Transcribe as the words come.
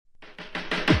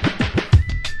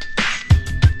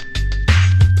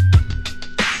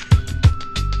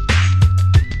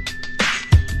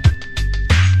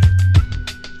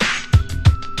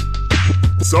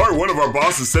our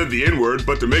bosses said the N-word,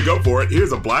 but to make up for it,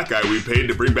 here's a black guy we paid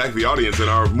to bring back the audience in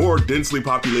our more densely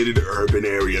populated urban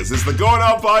areas. It's the Going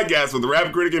Out podcast with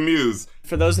Rap Critic and Muse.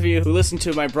 For those of you who listen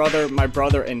to My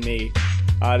Brother and Me,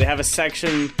 they have a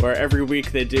section where every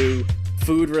week they do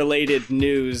food-related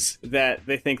news that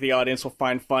they think the audience will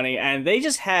find funny, and they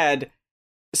just had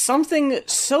something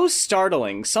so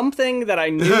startling, something that I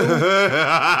knew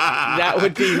that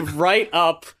would be right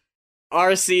up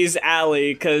RC's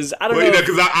alley, because I don't know.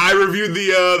 Because I reviewed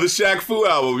the Shaq Fu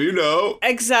album, you know.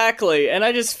 Exactly, and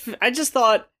I just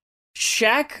thought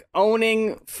Shaq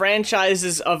owning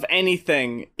franchises of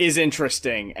anything is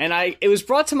interesting, and it was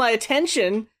brought to my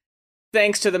attention,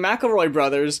 thanks to the McElroy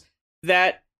brothers,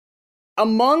 that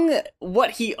among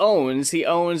what he owns a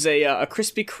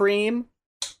Krispy Kreme,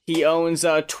 he owns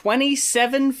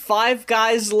 27 Five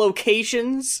Guys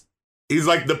locations. He's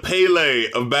like the Pele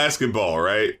of basketball,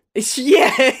 right?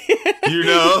 Yeah. You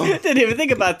know? Didn't even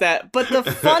think about that. But the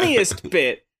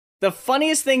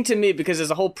funniest thing to me, because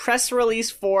there's a whole press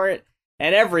release for it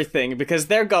and everything, because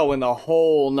they're going the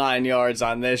whole 9 yards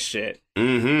on this shit,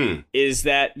 is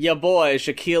that your boy,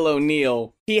 Shaquille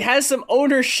O'Neal, he has some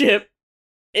ownership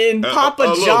in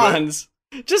Papa John's.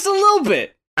 Just a little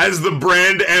bit. As the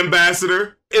brand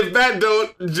ambassador. If that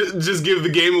don't, just give the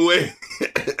game away.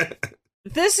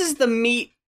 This is the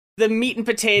meat and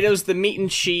potatoes, the meat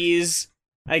and cheese,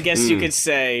 I guess you could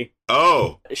say.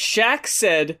 Oh. Shaq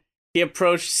said he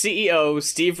approached CEO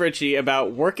Steve Ritchie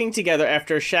about working together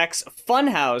after Shaq's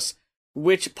Funhouse,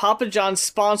 which Papa John's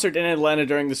sponsored in Atlanta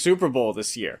during the Super Bowl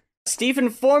this year. Steve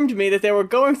informed me that they were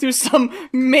going through some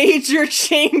major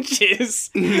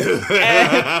changes. and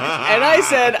I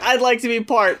said I'd like to be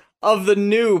part of the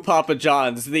new Papa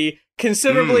John's, the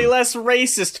considerably less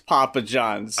racist Papa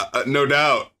John's. No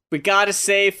doubt. We gotta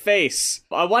save face.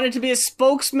 I wanted to be a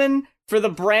spokesman for the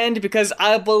brand because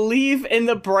I believe in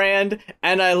the brand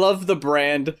and I love the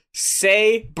brand.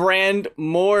 Say brand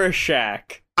more,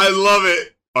 Shaq. I love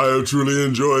it. I have truly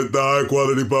enjoyed the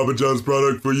high-quality Papa John's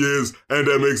product for years, and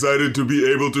I'm excited to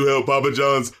be able to help Papa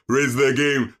John's raise their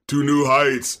game to new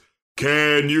heights.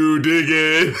 Can you dig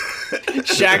it?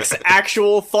 Shaq's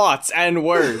actual thoughts and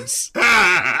words.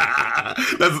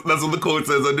 That's what the quote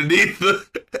says underneath the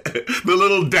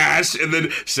little dash, and then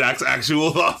Shaq's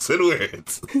actual thoughts and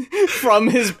words. From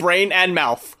his brain and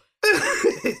mouth.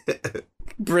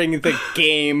 Bring the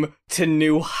game to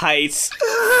new heights.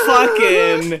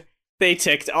 Fucking... They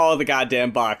ticked all the goddamn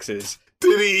boxes.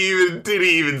 Did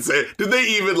he even say, did they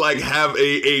even, like, have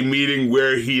a meeting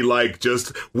where he, like,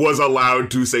 just was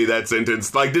allowed to say that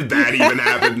sentence? Like, did that even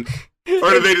happen? Or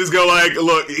did they just go, like,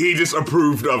 look, he just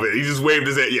approved of it. He just waved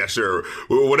his hand, yeah, sure.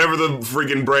 Whatever the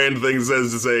freaking brand thing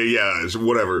says to say, yeah,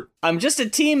 whatever. I'm just a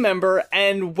team member,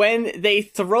 and when they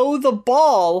throw the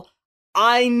ball,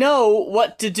 I know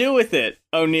what to do with it,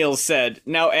 O'Neal said,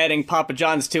 now adding Papa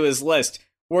John's to his list.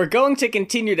 We're going to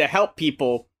continue to help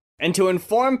people and to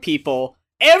inform people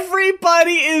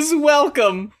everybody is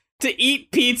welcome to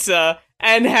eat pizza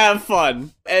and have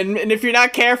fun. And if you're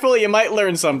not careful, you might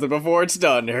learn something before it's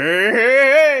done.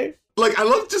 Hey. Like, I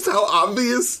love just how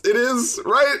obvious it is,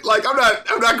 right? Like, I'm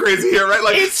not crazy here, right?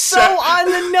 Like, it's so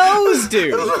on the nose,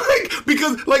 dude. Like,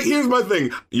 because, like, here's my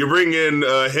thing. You bring in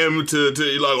him to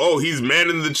like, oh, he's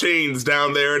manning the chains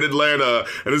down there in Atlanta,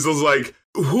 and it's just like,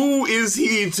 who is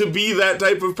he to be that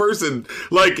type of person?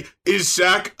 Like, is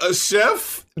Shaq a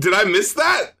chef? Did I miss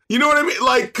that? You know what I mean?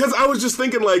 Like, because I was just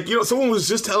thinking, like, you know, someone was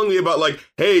just telling me about, like,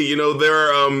 hey, you know,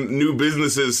 there are new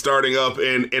businesses starting up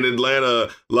in Atlanta,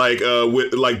 like,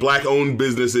 with, like, black-owned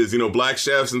businesses, you know, black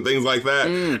chefs and things like that.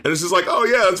 And it's just like, oh,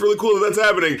 yeah, it's really cool that that's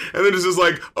happening. And then it's just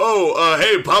like, oh,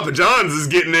 hey, Papa John's is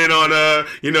getting in on,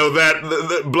 you know,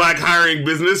 the black hiring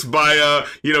business by,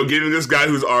 you know, getting this guy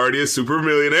who's already a super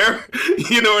millionaire,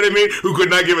 you know what I mean, who could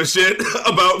not give a shit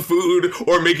about food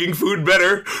or making food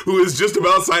better, who is just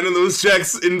about signing those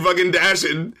checks in fucking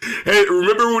dashing. Hey,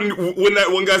 remember when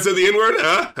that one guy said the N-word?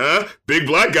 Huh? Big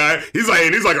black guy. He's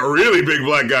like a really big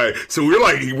black guy. So we're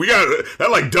like, we got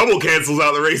that, like, double cancels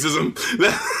out the racism.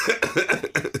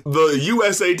 The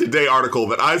USA Today article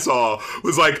that I saw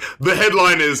was like, the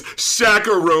headline is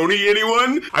Shaq-a-roni,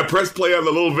 anyone? I pressed play on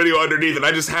the little video underneath, and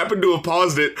I just happened to have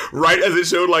paused it right as it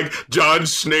showed, like, John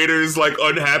Schneider's, like,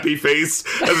 unhappy face.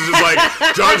 As it's just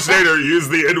like, John Schneider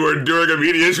used the N-word during a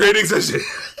media training session.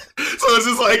 So it's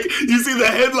just like, you see the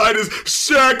headline is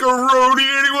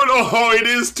Shaq-a-roni, anyone? Oh, it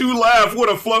is to laugh. What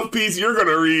a fluff piece you're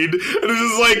gonna read. And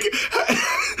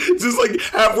it's just like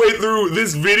halfway through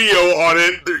this video on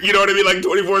it, you know what I mean? Like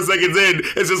 24 seconds in,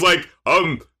 it's just like,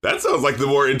 that sounds like the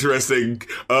more interesting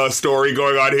story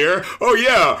going on here. Oh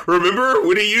yeah, remember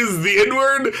when he used the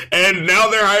N-word and now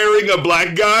they're hiring a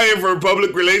black guy for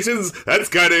public relations? That's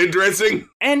kind of interesting.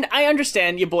 And I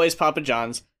understand you boys, Papa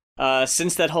John's,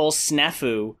 since that whole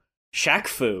snafu,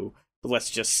 Shaq-fu,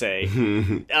 let's just say,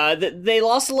 they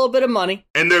lost a little bit of money.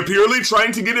 And they're purely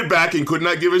trying to get it back and could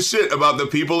not give a shit about the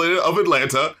people of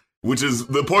Atlanta, which is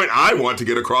the point I want to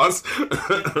get across.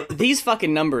 These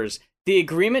fucking numbers. The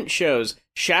agreement shows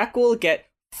Shaq will get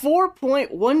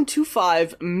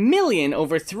 $4.125 million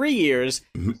over 3 years.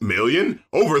 Million?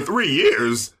 Over 3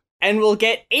 years? And will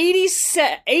get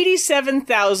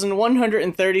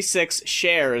 87,136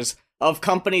 shares of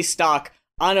company stock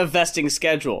on a vesting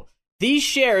schedule. These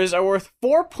shares are worth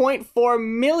 $4.4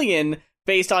 million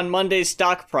based on Monday's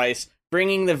stock price,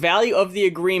 bringing the value of the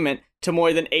agreement to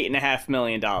more than $8.5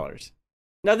 million.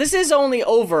 Now, this is only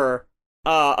over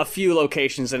a few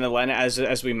locations in Atlanta,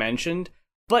 as we mentioned,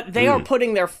 but they are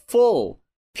putting their full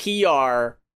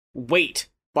PR weight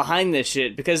behind this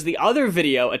shit, because the other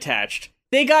video attached,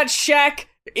 they got Shaq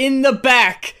in the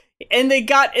back, and they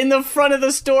got in the front of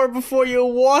the store before you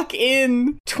walk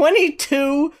in.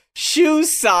 22 shoe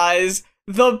size,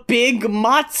 the big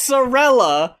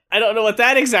mozzarella. I don't know what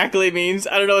that exactly means.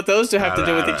 I don't know what those two have to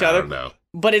do with each other. I don't know.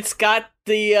 But it's got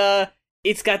the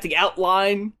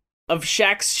outline of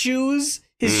Shaq's shoes,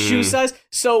 his shoe size.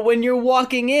 So when you're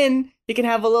walking in, you can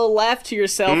have a little laugh to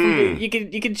yourself. And you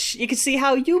can see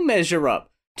how you measure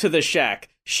up to the Shaq,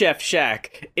 Chef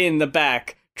Shaq, in the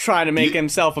back, trying to make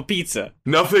himself a pizza.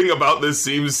 Nothing about this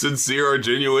seems sincere or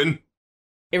genuine.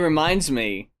 It reminds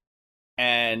me,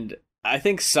 and I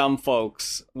think some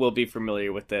folks will be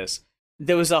familiar with this.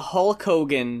 There was a Hulk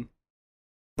Hogan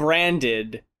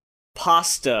branded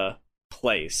pasta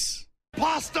place.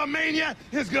 Pasta Mania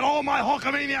has got all my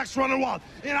Hulkamaniacs running wild.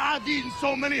 And I've eaten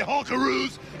so many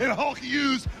Hulkaroos and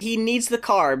Hulk-Yous. He needs the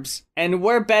carbs, and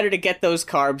where better to get those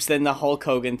carbs than the Hulk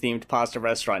Hogan-themed pasta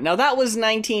restaurant. Now, that was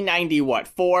 1990,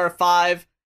 4 or 5?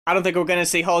 I don't think we're going to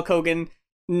see Hulk Hogan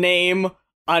name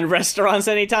on restaurants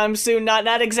anytime soon.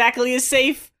 Not exactly as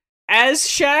safe as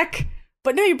Shaq.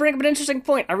 But no, you bring up an interesting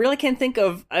point. I really can't think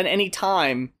of any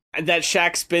time that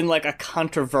Shaq's been, like, a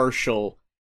controversial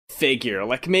figure.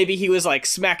 Like, maybe he was, like,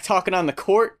 smack talking on the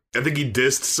court. I think he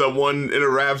dissed someone in a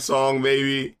rap song,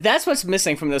 maybe. That's what's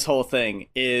missing from this whole thing,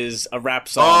 is a rap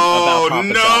song about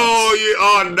Papa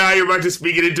John's. Now you're about to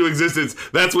speak it into existence.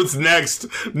 That's what's next.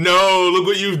 No, look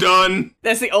what you've done.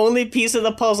 That's the only piece of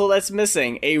the puzzle that's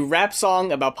missing. A rap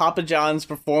song about Papa John's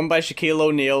performed by Shaquille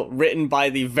O'Neal, written by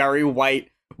the very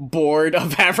white board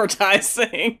of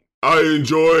advertising. I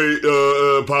enjoy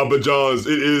Papa John's.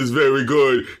 It is very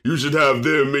good. You should have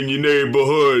them in your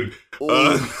neighborhood.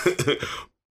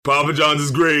 Papa John's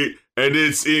is great, and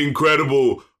it's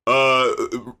incredible.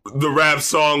 The rap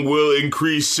song will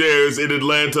increase shares in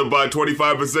Atlanta by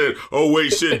 25%. Oh,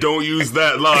 wait, shit, don't use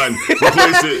that line.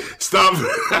 Replace it. Stop.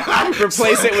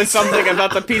 Replace it with something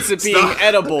about the pizza being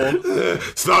edible.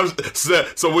 Stop.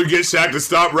 So we get Shaq to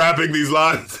stop rapping these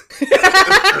lines.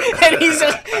 And he's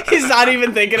not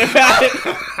even thinking about it.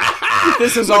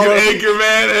 This is all anchor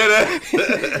man.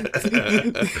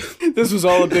 This was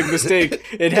all a big mistake.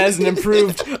 It hasn't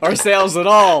improved our sales at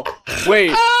all.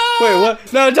 Wait, what?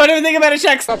 No, don't even think about it,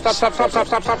 Shaq.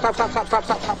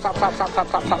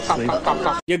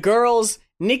 Your girls,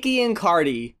 Nicki and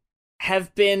Cardi,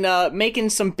 have been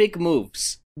making some big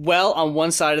moves. Well, on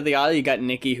one side of the aisle, you got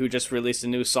Nicki, who just released a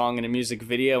new song and a music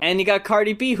video, and you got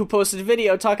Cardi B, who posted a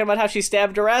video talking about how she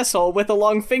stabbed her asshole with a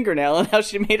long fingernail and how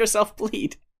she made herself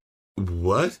bleed.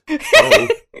 What? Oh.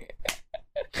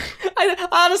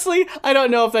 I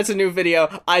don't know if that's a new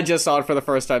video. I just saw it for the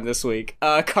first time this week.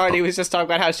 Cardi was just talking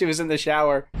about how she was in the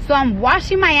shower. So I'm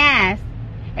washing my ass,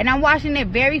 and I'm washing it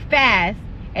very fast,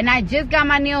 and I just got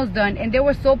my nails done, and they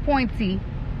were so pointy.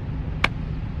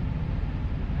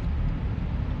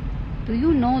 Do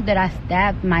you know that I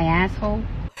stabbed my asshole?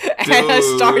 And I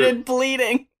started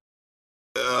bleeding.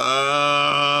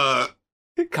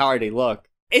 Cardi, look.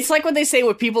 It's like what they say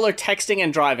when people are texting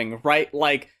and driving, right?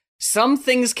 Like, some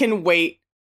things can wait.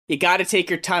 You gotta take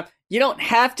your time. You don't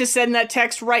have to send that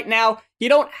text right now. You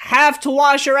don't have to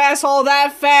wash your asshole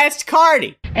that fast,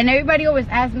 Cardi. And everybody always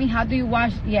asks me, how do you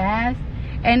wash your ass?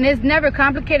 And it's never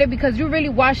complicated because you really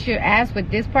wash your ass with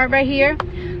this part right here.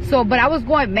 So, but I was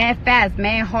going mad fast,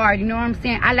 mad hard. You know what I'm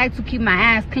saying? I like to keep my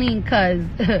ass clean because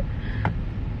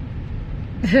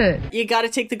You gotta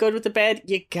take the good with the bad.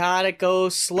 You gotta go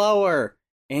slower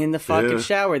in the fucking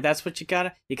shower. That's what you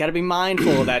gotta be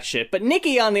mindful of that shit. But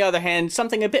Nicki, on the other hand,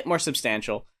 something a bit more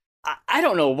substantial. I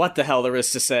don't know what the hell there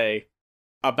is to say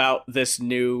about this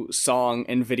new song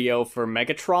and video for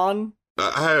Megatron.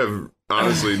 I have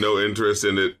honestly no interest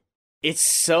in it. It's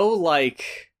so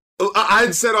like...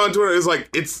 I'd said on Twitter,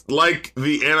 it's like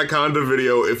the Anaconda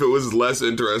video if it was less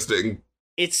interesting.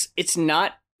 It's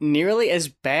not nearly as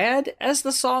bad as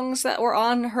the songs that were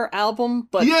on her album,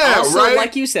 but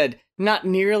like you said, not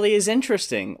nearly as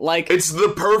interesting. Like, it's the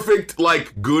perfect,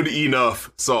 like, good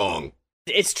enough song.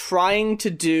 It's trying to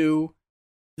do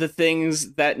the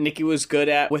things that Nicki was good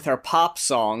at with her pop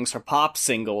songs, her pop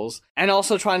singles, and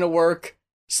also trying to work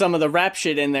some of the rap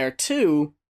shit in there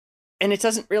too. And it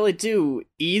doesn't really do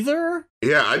either.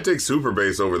 Yeah, I'd take Super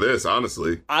Bass over this,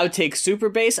 honestly. I would take Super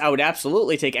Bass. I would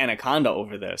absolutely take Anaconda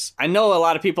over this. I know a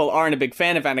lot of people aren't a big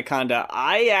fan of Anaconda.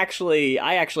 I actually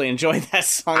enjoy that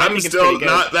song. I'm still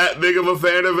not that big of a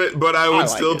fan of it, but I would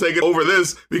still take it over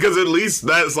this, because at least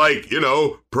that's, like,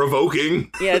 provoking.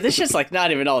 Yeah, this shit's, like,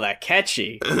 not even all that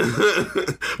catchy.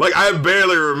 Like, I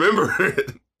barely remember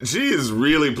it. She is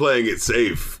really playing it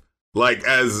safe. Like,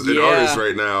 as an artist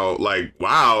right now, like,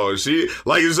 wow, she,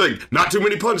 like, it's like, not too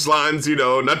many punchlines,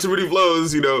 not too many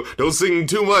flows, don't sing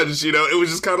too much, it was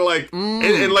just kind of like,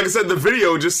 and like I said, the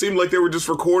video just seemed like they were just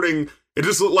recording, it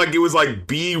just looked like it was like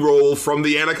B-roll from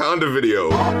the Anaconda video.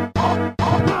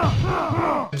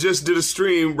 Just did a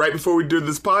stream right before we did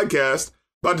this podcast,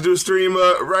 about to do a stream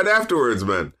right afterwards,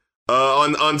 man.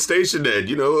 On Station Ed,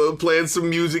 playing some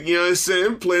music,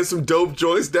 playing some dope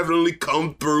joints, definitely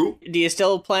come through. Do you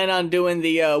still plan on doing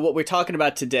the, what we're talking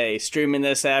about today, streaming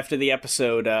this after the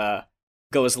episode,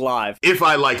 goes live? If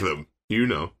I like them,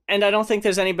 And I don't think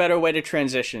there's any better way to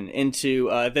transition into,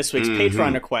 this week's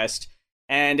Patreon request.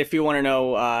 And if you want to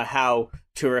know, how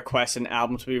to request an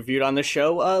album to be reviewed on the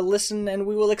show, listen and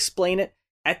we will explain it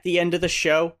at the end of the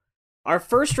show. Our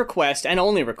first request, and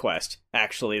only request,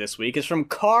 actually, this week, is from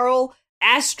Carl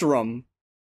Astrom,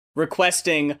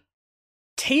 requesting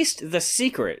Taste the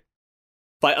Secret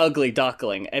by Ugly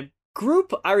Duckling, a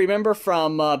group I remember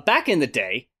from back in the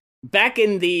day,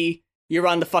 you're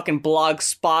on the fucking blog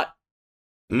spot,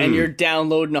 and you're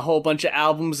downloading a whole bunch of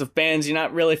albums of bands you're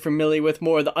not really familiar with,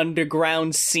 more of the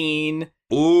underground scene.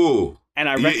 And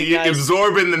I recognize... You're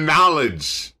absorbing the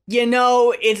knowledge.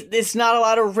 It's not a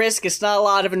lot of risk. It's not a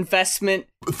lot of investment.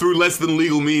 Through less than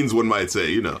legal means, one might say,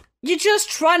 You're just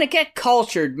trying to get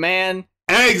cultured, man.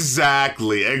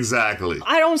 Exactly.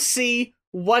 I don't see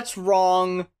what's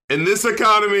wrong. In this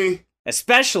economy.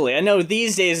 Especially, I know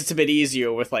these days it's a bit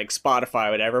easier with, like, Spotify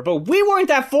or whatever, but we weren't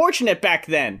that fortunate back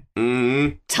then.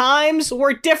 Mm-hmm. Times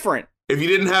were different. If you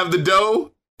didn't have the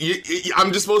dough...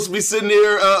 I'm just supposed to be sitting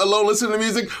here alone listening to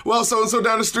music while so-and-so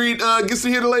down the street gets to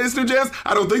hear the latest new jazz?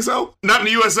 I don't think so. Not in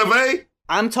the US of A.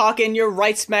 I'm talking you're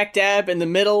right smack dab in the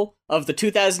middle of the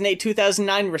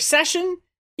 2008-2009 recession.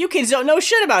 You kids don't know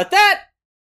shit about that.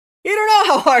 You don't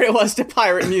know how hard it was to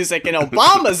pirate music in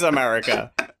Obama's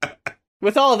America.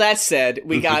 With all that said,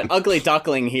 we got Ugly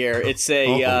Duckling here. It's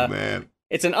a man.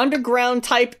 It's an underground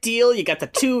type deal. You got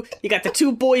the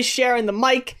two boys sharing the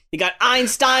mic. You got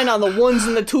Einstein on the ones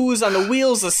and the twos on the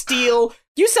wheels of steel.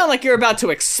 You sound like you're about to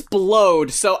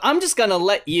explode, so I'm just gonna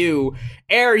let you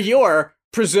air your,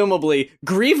 presumably,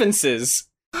 grievances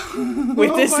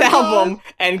with this album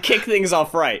and kick things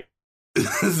off right.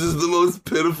 This is the most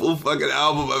pitiful fucking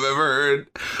album I've ever heard.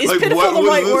 Is pitiful the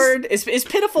right word? Is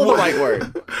pitiful the right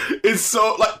word? It's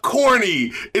so, like,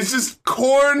 corny. It's just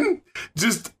corn,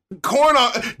 corn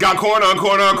on, got corn on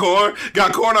corn on corn,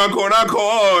 got corn on corn on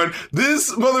corn.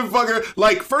 This motherfucker,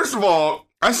 like, first of all,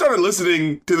 I started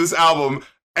listening to this album,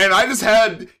 and I just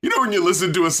had, when you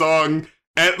listen to a song,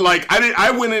 and, like,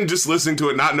 I went in just listening to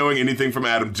it, not knowing anything from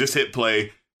Adam, just hit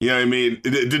play, you know what I mean?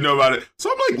 Didn't know about it. So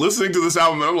I'm, like, listening to this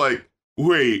album, and I'm like,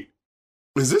 wait,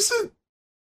 is this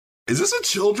a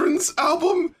children's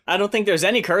album? I don't think there's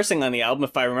any cursing on the album,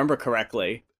 if I remember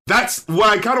correctly. That's what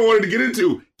I kind of wanted to get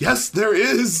into. Yes, there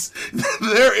is.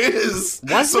 There is.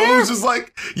 Was so there? It was just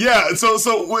like, yeah, so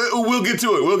we'll get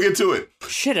to it. We'll get to it.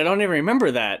 Shit, I don't even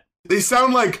remember that. They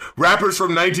sound like rappers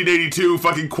from 1982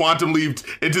 fucking quantum leaped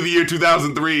into the year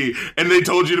 2003, and they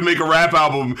told you to make a rap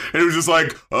album, and it was just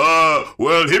like,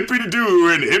 well, hippity-doo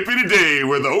and hippity-day,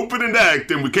 we're the opening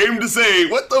act, and we came to say,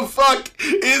 what the fuck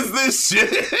is this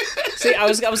shit? See, I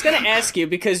was gonna ask you,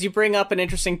 because you bring up an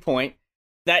interesting point,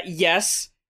 that yes,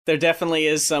 there definitely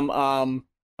is some, I'm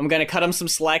gonna cut him some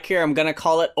slack here, I'm gonna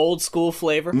call it old school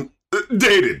flavor.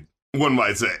 Dated, one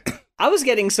might say. I was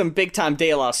getting some big time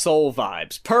De La Soul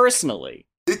vibes, personally.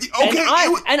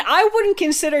 Okay, and I wouldn't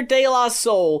consider De La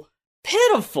Soul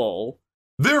pitiful.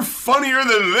 They're funnier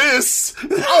than this.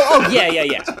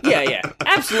 Yeah,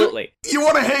 absolutely. You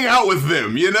want to hang out with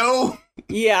them, you know?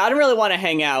 Yeah, I don't really want to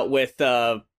hang out with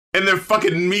and their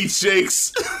fucking meat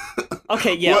shakes.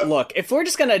 Okay, yeah, look, if we're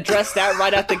just gonna address that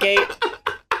right out the gate,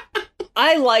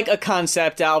 I like a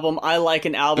concept album. I like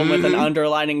an album with an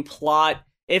underlining plot.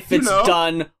 If it's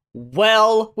done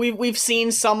well, we've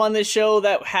seen some on this show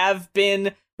that have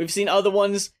been. We've seen other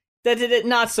ones that did it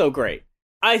not so great.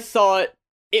 I thought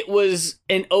it was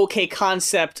an okay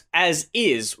concept as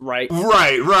is, right?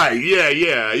 Right,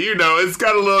 yeah. You know, it's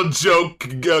got a little joke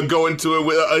going to it.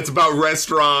 It's about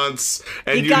restaurants.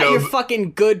 And you got your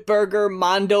fucking Good Burger,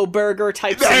 Mondo Burger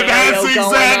type scenario That's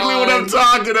exactly going on. what I'm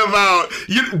talking about.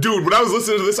 Dude, when I was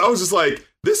listening to this, I was just like,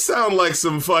 this sound like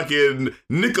some fucking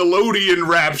Nickelodeon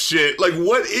rap shit. Like,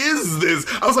 what is this?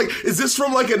 I was like, is this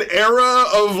from like an era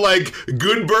of like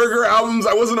Good Burger albums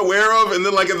I wasn't aware of? And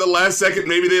then like at the last second,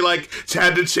 maybe they like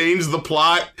had to change the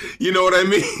plot. You know what I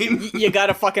mean? You got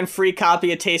a fucking free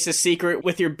copy of Taste of Secret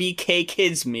with your BK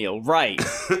Kids meal. Right.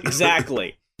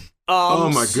 Exactly. Oh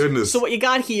my goodness. So what you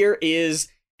got here is,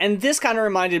 and this kind of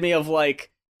reminded me of like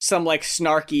some like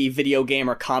snarky video game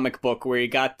or comic book where you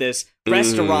got this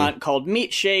restaurant called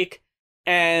Meat Shake,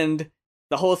 and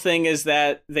the whole thing is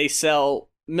that they sell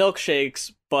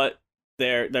milkshakes, but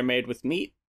they're made with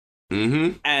meat.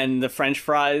 And the French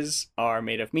fries are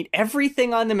made of meat.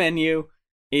 Everything on the menu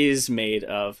is made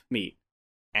of meat.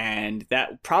 And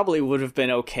that probably would have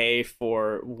been okay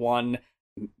for one,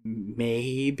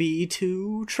 maybe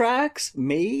 2 tracks,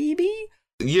 maybe?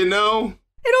 You know?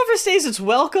 It overstays its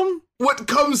welcome. What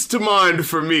comes to mind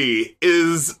for me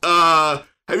is, have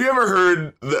you ever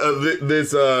heard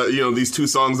these 2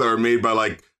 songs that are made by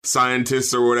like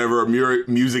scientists or whatever,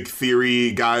 music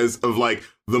theory guys, of like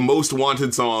the most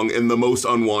wanted song and the most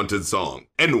unwanted song?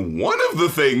 And one of the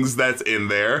things that's in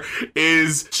there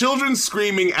is children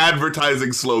screaming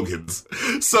advertising slogans.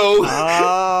 So,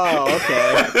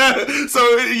 okay.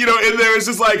 So, you know, in there it's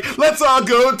just like, let's all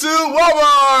go to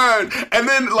Walmart. And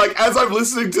then like, as I'm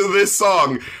listening to this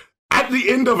song, at the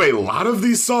end of a lot of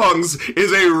these songs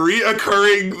is a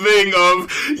reoccurring thing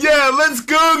of, yeah, let's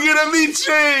go get a meat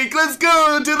shake. Let's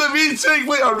go to the meat shake.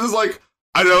 Wait, I'm just like,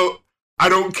 I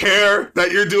don't care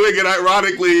that you're doing it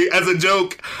ironically as a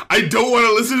joke. I don't want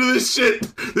to listen to this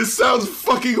shit. This sounds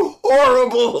fucking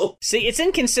horrible. See, it's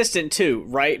inconsistent too,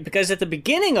 right? Because at the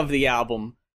beginning of the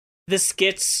album, the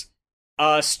skits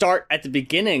start at the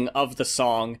beginning of the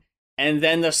song, and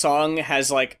then the song has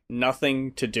like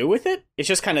nothing to do with it. It's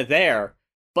just kind of there.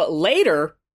 But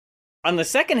later, on the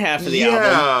second half of the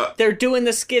album, they're doing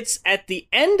the skits at the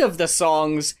end of the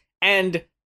songs, and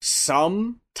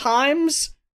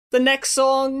sometimes the next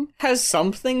song has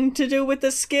something to do with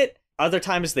the skit. Other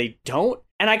times they don't.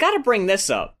 And I gotta bring this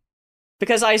up,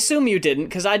 because I assume you didn't,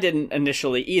 because I didn't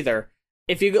initially either.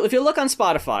 If you look on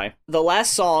Spotify, the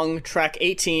last song, track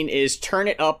 18, is Turn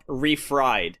It Up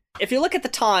Refried. If you look at the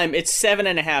time, it's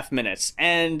 7.5 minutes.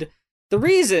 And the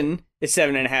reason it's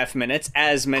 7.5 minutes,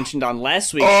 as mentioned on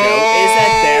last week's show, is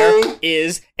that there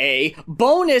is a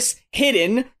bonus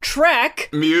hidden track.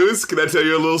 Muse, can I tell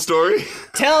you a little story?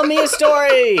 Tell me a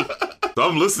story. So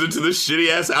I'm listening to this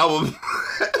shitty-ass album,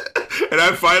 and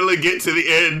I finally get to the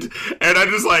end, and I'm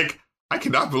just like, I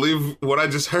cannot believe what I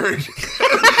just heard.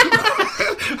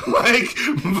 But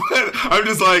I'm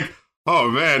just like, oh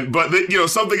man. But you know,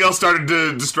 something else started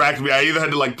to distract me. I either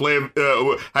had to like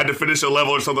had to finish a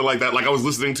level or something like that. Like I was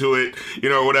listening to it, you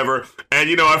know, or whatever. And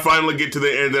you know, I finally get to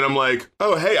the end, and I'm like,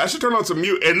 oh hey, I should turn on some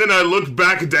mute. And then I look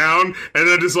back down, and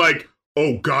I'm just like,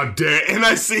 oh god damn. And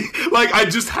I see, like, I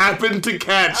just happened to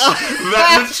catch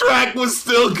that the track was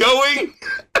still going.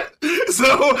 So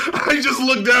I just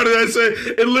looked down and I said,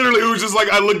 it literally was just like,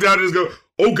 I looked down and just go,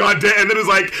 oh god damn. And then it's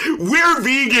like, we're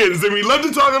vegans and we love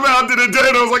to talk about it. And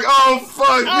I was like, oh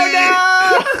fuck me.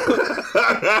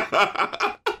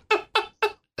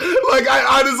 Like,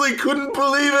 I honestly couldn't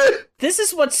believe it. This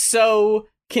is what's so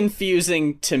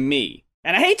confusing to me.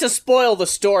 And I hate to spoil the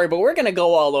story, but we're gonna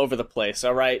go all over the place,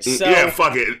 alright? So, yeah,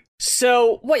 fuck it.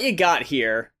 So, what you got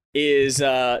here is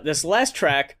this last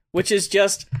track, which is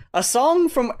just a song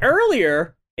from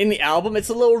earlier in the album. It's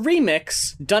a little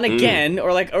remix done again, or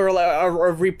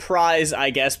a reprise, I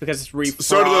guess, because it's refried.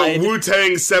 Sort of the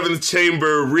Wu-Tang 7th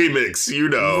Chamber remix, you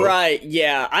know. Right,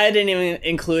 yeah. I didn't even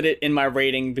include it in my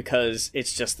rating because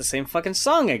it's just the same fucking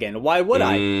song again. Why would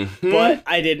I? But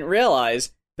I didn't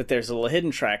realize that there's a little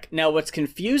hidden track. Now, what's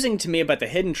confusing to me about the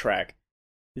hidden track,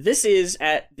 this is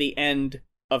at the end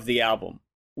of the album.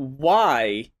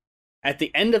 Why, at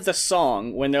the end of the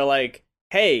song, when they're like,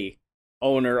 hey,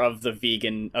 owner of the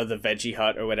Veggie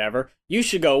Hut or whatever, you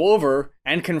should go over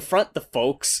and confront the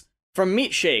folks from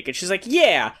Meat Shake. And she's like,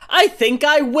 yeah, I think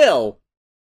I will.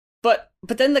 But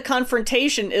then the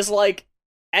confrontation is like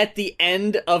at the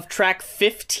end of track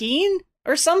 15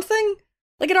 or something?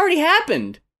 Like it already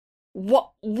happened.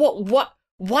 What?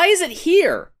 Why is it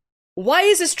here? Why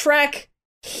is this track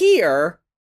here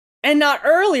and not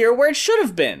earlier where it should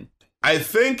have been? I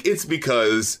think it's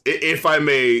because, if I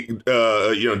may,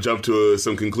 jump to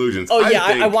some conclusions. Oh yeah,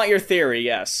 I want your theory.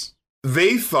 Yes.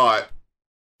 They thought,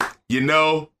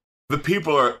 the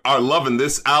people are loving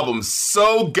this album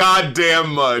so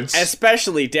goddamn much.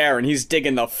 Especially Darren. He's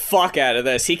digging the fuck out of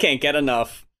this. He can't get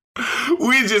enough.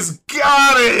 We just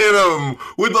gotta hit him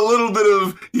with a little bit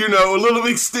of, a little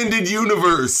extended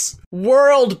universe.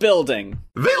 World building.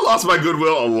 They lost my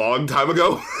goodwill a long time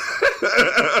ago.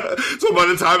 So by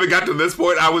the time it got to this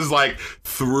point, I was like,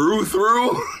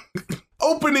 through.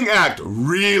 Opening act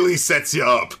really sets you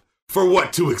up for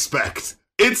what to expect.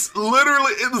 It's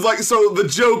like, so the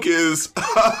joke is,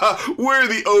 we're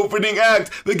the opening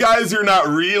act, the guys you're not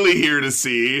really here to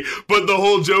see, but the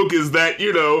whole joke is that,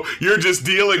 you're just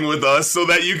dealing with us so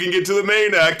that you can get to the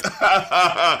main act.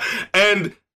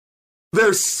 And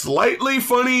they're slightly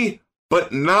funny,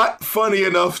 but not funny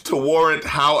enough to warrant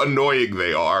how annoying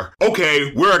they are.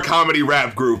 Okay, we're a comedy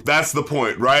rap group, that's the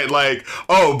point, right? Like,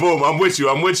 oh, boom, I'm with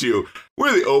you.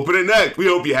 We're the opening act. We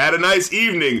hope you had a nice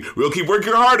evening. We'll keep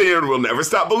working hard here and we'll never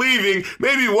stop believing.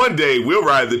 Maybe one day we'll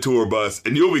ride the tour bus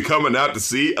and you'll be coming out to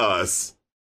see us.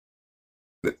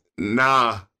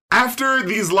 Nah. After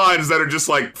these lines that are just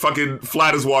like fucking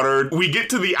flat as water, we get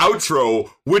to the outro,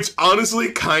 which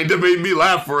honestly kind of made me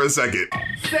laugh for a second.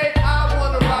 Say I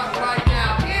wanna rock right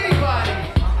now. Anybody?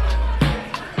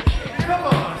 Come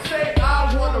on, say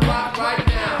I wanna rock right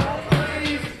now.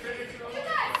 Please.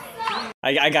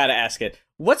 I gotta ask it.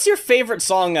 What's your favorite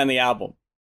song on the album?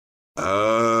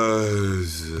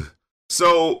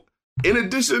 So, in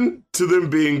addition to them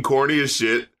being corny as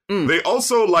shit, they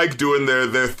also like doing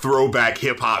their throwback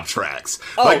hip-hop tracks.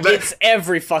 Oh, like it's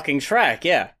every fucking track,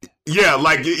 yeah. Yeah,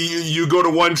 like, you go to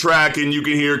one track and you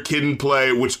can hear Kid and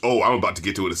Play, which, I'm about to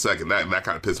get to in a second. That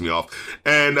kind of pissed me off.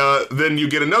 And then you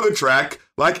get another track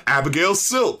like Abigail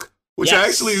Silk, which I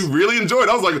actually really enjoyed.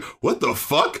 I was like, what the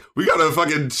fuck? We got a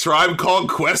fucking Tribe Called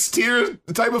Quest here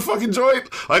type of fucking joint?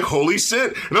 Like, holy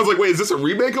shit. And I was like, wait, is this a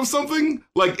remake of something?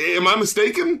 Like, am I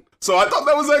mistaken? So I thought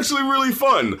that was actually really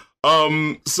fun.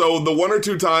 So the one or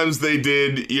two times they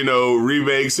did,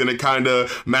 remakes and it kind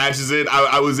of matches it,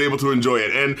 I was able to enjoy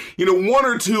it. And, one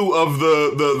or two of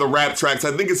the rap tracks,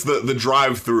 I think it's the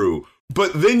drive-through.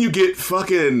 But then you get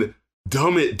fucking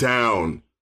Dumb It Down.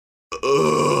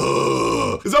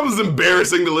 Ugh. This album is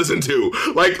embarrassing to listen to.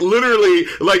 Like, literally,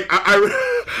 like, I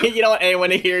You don't want anyone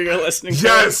to hear you're listening to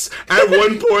Yes! At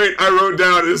one point, I wrote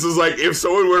down, this is like, if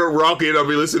someone were to rock in, I'll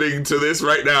be listening to this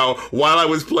right now while I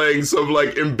was playing some,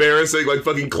 like, embarrassing, like,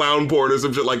 fucking clown porn or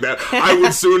some shit like that. I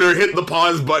would sooner hit the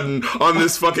pause button on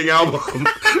this fucking album.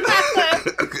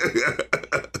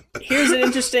 Here's an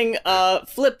interesting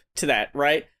flip to that,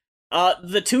 right?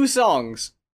 The two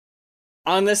songs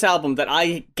on this album that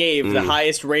I gave the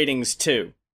highest ratings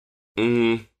to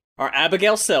are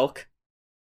Abigail Silk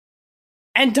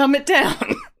and Dumb It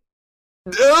Down.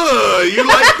 Ugh, you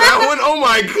like that one? Oh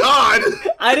my god!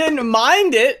 I didn't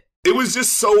mind it. It was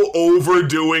just so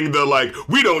overdoing the, like,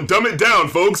 we don't dumb it down,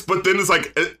 folks, but then it's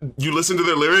like, you listen to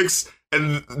their lyrics,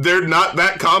 and they're not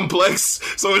that complex,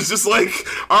 so it's just like,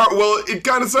 well, it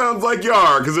kind of sounds like you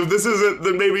are, because if this isn't,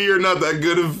 then maybe you're not that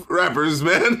good of rappers,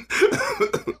 man.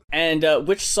 And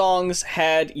which songs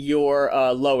had your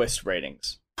lowest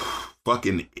ratings?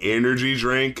 Fucking Energy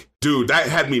Drink. Dude, that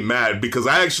had me mad, because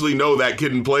I actually know that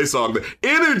Kid and Play song. The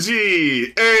Energy!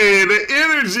 Hey, the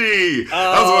Energy!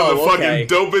 That was one of the fucking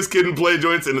dopest Kid and Play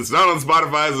joints, and it's not on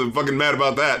Spotify, so I'm fucking mad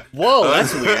about that. Whoa,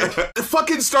 that's weird. It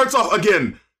fucking starts off,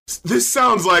 again, this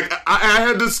sounds like, I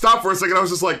had to stop for a second, I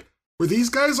was just like, were these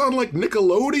guys on, like,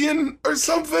 Nickelodeon or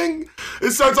something? It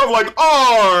starts off like,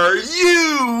 are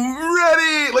you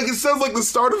ready? Like, it sounds like the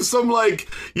start of some, like,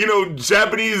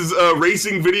 Japanese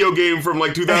racing video game from,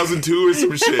 like, 2002 or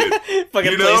some shit.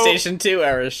 Fucking PlayStation 2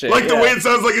 era shit. Like, the way it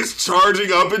sounds like it's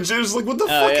charging up and shit. It's like, what the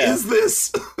fuck is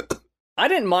this? I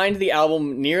didn't mind the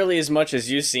album nearly as much as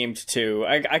you seemed to.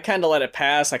 I kind of let it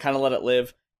pass. I kind of let it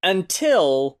live.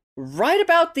 Until right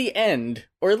about the end,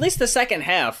 or at least the second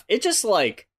half, it just,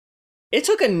 like... It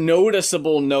took a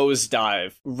noticeable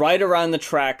nosedive right around the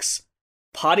tracks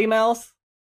Potty Mouth.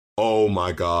 Oh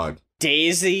my god.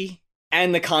 Daisy,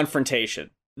 and The Confrontation.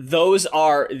 Those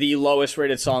are the lowest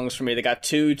rated songs for me. They got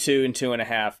 2, 2, and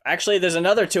 2.5. Actually, there's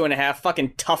another 2.5,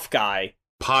 fucking Tough Guy.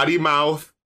 Potty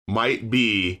Mouth might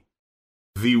be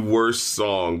the worst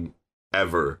song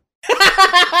ever.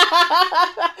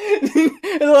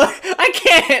 Look,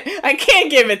 I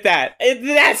can't give it that.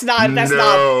 That's not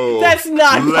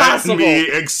possible. Let me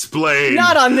explain.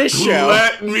 Not on this show.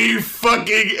 Let me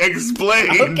fucking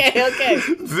explain. Okay.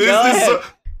 This is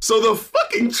so the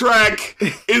fucking track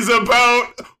is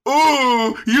about,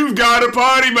 ooh, you've got a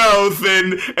potty mouth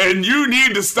and you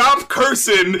need to stop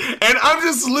cursing. And I'm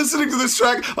just listening to this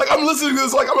track, like I'm listening to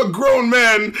this like I'm a grown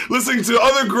man listening to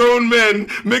other grown men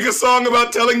make a song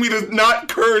about telling me to not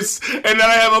curse and that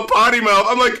I have a potty mouth.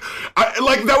 I'm like,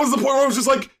 that was the point where I was just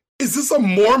like, is this a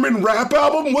Mormon rap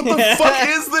album? What the fuck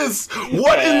is this?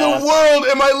 What in the world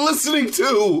am I listening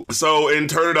to? So in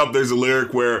Turn It Up, there's a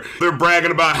lyric where they're bragging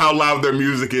about how loud their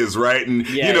music is, right? And,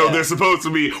 they're supposed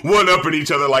to be one-upping each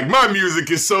other, like, my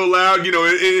music is so loud,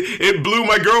 it blew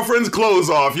my girlfriend's clothes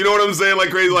off. You know what I'm saying?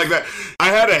 Like, crazy like that. I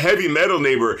had a heavy metal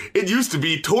neighbor. It used to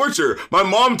be torture. My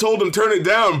mom told him turn it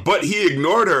down, but he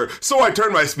ignored her. So I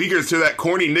turned my speakers to that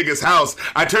corny nigga's house.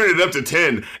 I turned it up to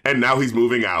 10, and now he's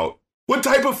moving out. What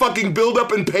type of fucking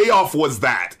build-up and payoff was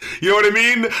that? You know what I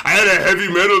mean? I had a heavy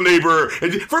metal neighbor.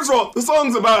 And first of all, the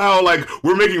song's about how, like,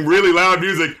 we're making really loud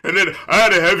music, and then I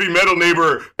had a heavy metal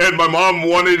neighbor, and my mom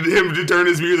wanted him to turn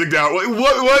his music down. Like,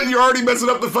 what? You're already messing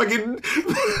up the fucking,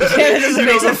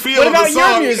 the feel what of the about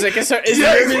song. Your music?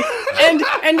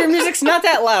 And your music's not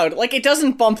that loud. Like, it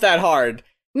doesn't bump that hard.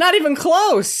 Not even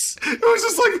close. It was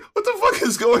just like, what the fuck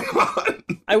is going on?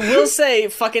 I will say,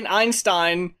 fucking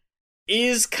Einstein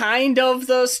is kind of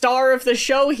the star of the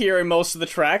show here in most of the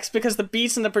tracks because the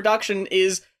beats and the production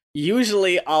is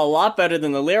usually a lot better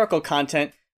than the lyrical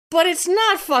content, but it's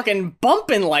not fucking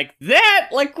bumping like that.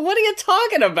 Like, what are you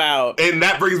talking about? And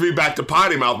that brings me back to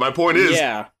Potty Mouth. My point is,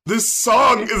 this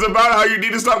song is about how you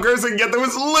need to stop cursing, yet there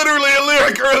was literally a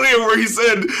lyric earlier where he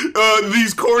said,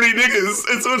 these corny niggas.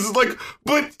 And so it's just like,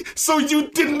 but, so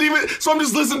you didn't even, so I'm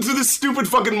just listening to this stupid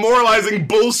fucking moralizing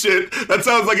bullshit that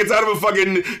sounds like it's out of a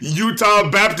fucking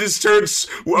Utah Baptist church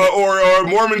or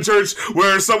Mormon church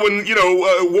where someone,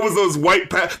 what was those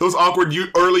those awkward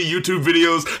early YouTube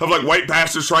videos of like white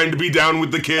pastors trying to be down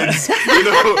with the kids?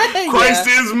 Christ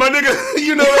is my nigga,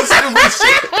 that stupid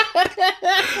shit.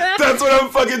 That's what I'm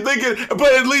fucking thinking,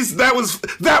 but at least that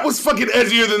was fucking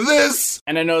edgier than this.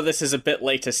 And I know this is a bit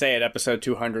late to say at episode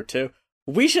 202.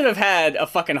 We should have had a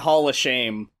fucking Hall of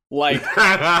Shame, like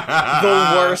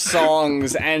the worst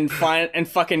songs, and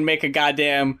fucking make a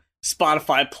goddamn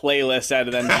Spotify playlist out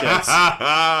of them shits.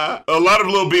 A lot of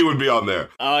Lil B would be on there.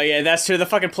 Oh yeah, that's true. The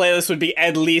fucking playlist would be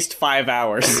at least 5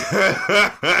 hours.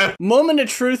 Moment of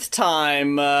truth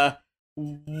time.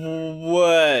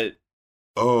 What?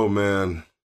 Oh man.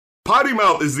 Potty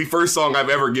Mouth is the first song I've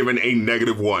ever given a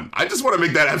 -1. I just want to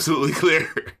make that absolutely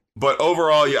clear. But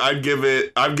overall, yeah, I'd give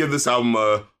this album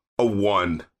a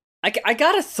 1. I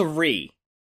got a 3.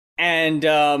 And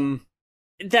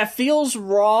that feels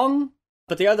wrong.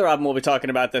 But the other album we'll be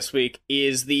talking about this week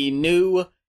is the new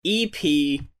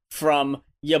EP from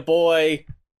ya boy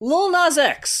Lil Nas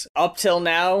X. Up till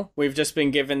now, we've just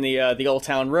been given the Old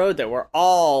Town Road that we're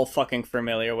all fucking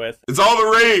familiar with. It's all the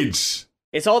rage.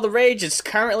 It's all the rage. It's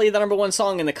currently the #1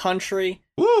 song in the country.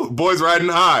 Woo, boys riding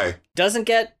high. Doesn't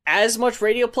get as much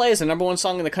radio play as the #1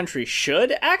 song in the country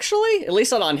should, actually. At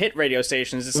least not on hit radio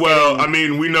stations. I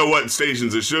mean, we know what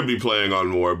stations it should be playing on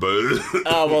more, but...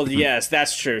 Oh, well, yes,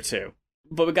 that's true, too.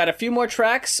 But we got a few more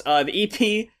tracks. The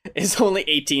EP is only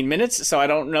 18 minutes, so I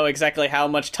don't know exactly how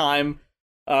much time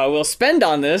we'll spend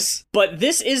on this. But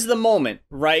this is the moment,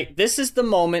 right? This is the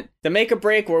moment, the make or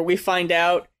break, where we find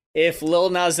out if Lil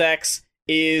Nas X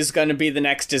is going to be the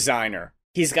next designer.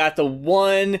 He's got the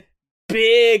one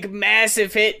big,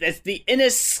 massive hit that's the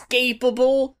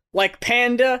inescapable, like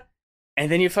Panda, and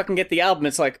then you fucking get the album,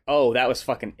 it's like, oh, that was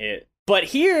fucking it. But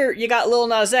here, you got Lil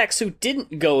Nas X, who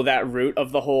didn't go that route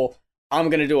of the whole, I'm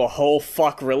gonna do a whole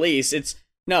fuck release.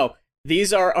 No,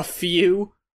 these are a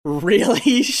few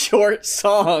really short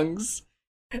songs.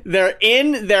 They're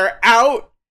in, they're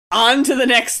out, on to the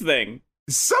next thing.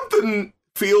 Something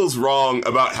feels wrong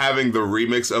about having the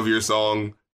remix of your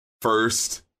song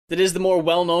first. That is the more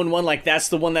well-known one, like that's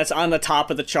the one that's on the top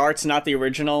of the charts, not the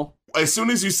original. As soon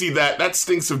as you see that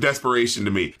stinks of desperation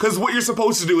to me. Because what you're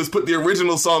supposed to do is put the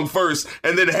original song first,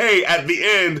 and then, hey, at the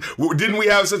end, didn't we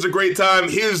have such a great time?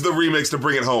 Here's the remix to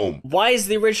bring it home. Why is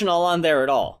the original on there at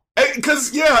all?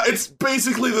 Because, yeah, it's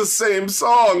basically the same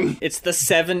song. It's the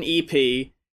 7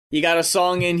 EP. You got a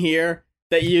song in here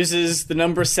that uses the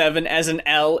number 7 as an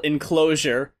L in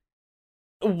closure.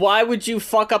 Why would you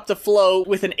fuck up the flow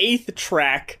with an 8th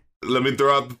track? Let me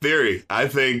throw out the theory. I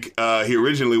think he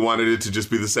originally wanted it to just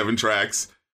be the 7 tracks,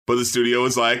 But the studio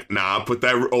was like, nah, put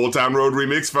that Old Town Road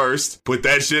remix first. Put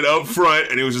that shit up front.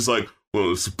 And he was just like,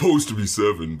 well, it's supposed to be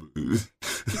 7.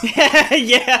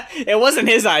 Yeah, it wasn't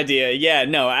his idea. Yeah,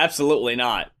 no, absolutely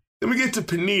not. Then we get to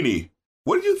Panini.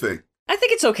 What do you think? I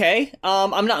think it's okay.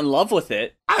 I'm not in love with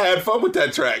it. I had fun with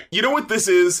that track. You know what this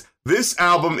is? This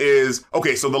album is,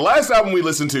 okay, so the last album we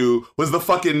listened to was the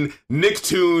fucking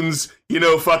Nicktoons, you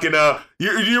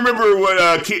you remember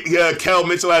what Kel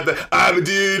Mitchell had the, I'm a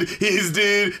dude, he's a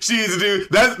dude, she's a dude.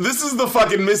 This is the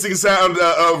fucking missing sound,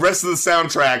 rest of the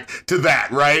soundtrack to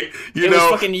that, right? It was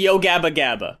fucking Yo Gabba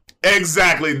Gabba.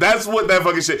 Exactly, that's what that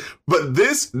fucking shit, but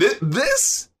this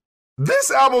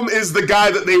album is the guy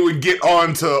that they would get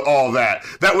onto all that.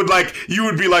 That would you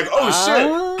would be like, oh shit,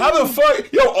 how the fuck,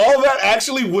 all that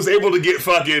actually was able to get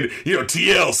fucking,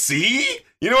 TLC?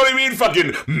 You know what I mean?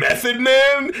 Fucking Method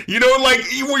Man?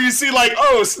 Where you see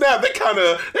oh snap, they kind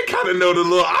of know the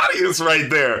little audience right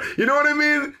there. You know what I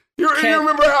mean? You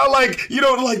remember how they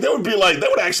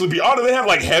would actually be on it. They have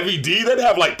Heavy D, they'd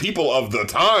have people of the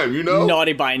time,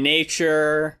 Naughty by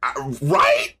Nature.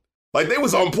 Right? They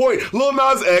was on point. Lil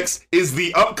Nas X is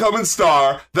the upcoming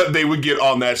star that they would get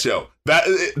on that show.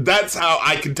 That's how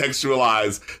I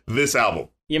contextualize this album.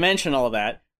 You mention all of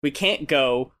that. We can't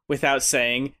go without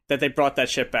saying that they brought that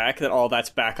shit back, that all that's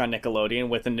back on Nickelodeon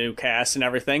with the new cast and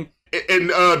everything. And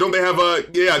don't they have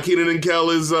Keenan and Kel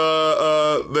is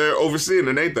they're overseeing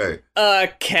it, ain't they?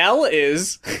 Kel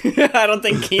is. I don't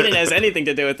think Keenan has anything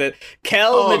to do with it.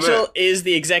 Kel Mitchell is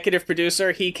the executive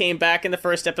producer. He came back in the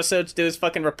first episode to do his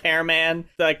fucking repairman,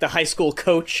 the high school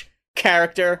coach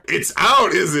character. It's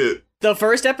out, is it? The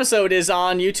first episode is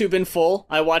on YouTube in full.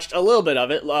 I watched a little bit of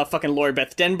it. Fucking Lori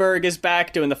Beth Denberg is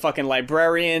back doing the fucking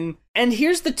librarian. And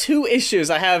here's the 2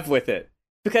 issues I have with it.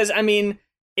 Because,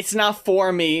 it's not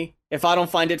for me. If I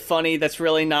don't find it funny, that's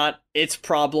really not its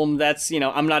problem. That's,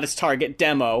 I'm not its target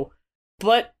demo.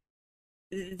 But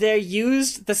they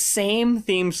used the same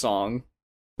theme song.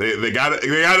 They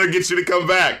gotta get you to come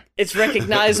back. It's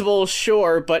recognizable,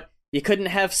 sure, but you couldn't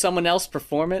have someone else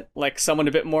perform it? Someone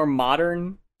a bit more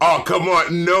modern? Oh, come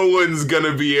on. No one's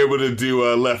gonna be able to do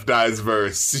a Left Eye's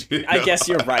verse. I guess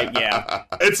you're right, yeah.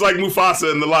 It's like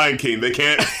Mufasa and the Lion King. They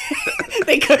can't...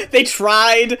 They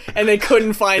tried, and they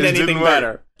couldn't find anything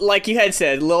better. Like you had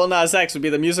said, Lil Nas X would be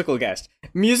the musical guest.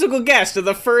 Musical guest of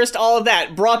the first all of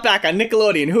that, brought back on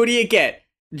Nickelodeon. Who do you get?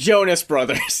 Jonas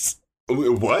Brothers.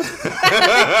 What?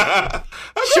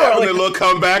 Sure, having a little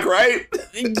comeback, right?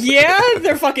 Yeah,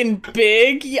 they're fucking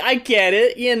big. I get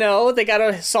it. They got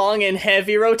a song in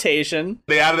heavy rotation.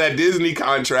 They out of that Disney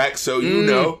contract, so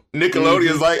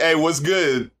Nickelodeon's like, hey, what's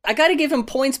good? I gotta give him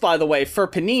points, by the way, for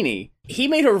Panini. He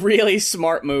made a really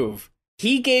smart move.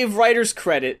 He gave writers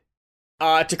credit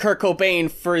to Kurt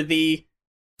Cobain for the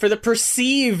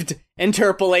perceived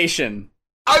interpolation.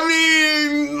 I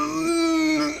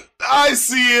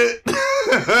see it.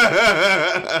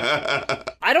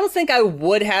 I don't think I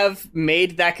would have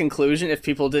made that conclusion if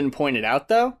people didn't point it out,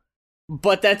 though.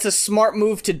 But that's a smart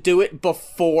move to do it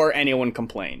before anyone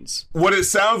complains. What it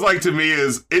sounds like to me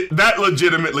is, that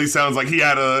legitimately sounds like he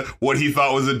had what he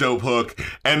thought was a dope hook,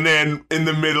 and then in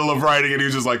the middle of writing it, he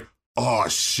was just like, oh,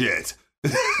 shit.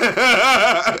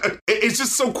 It's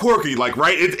just so quirky,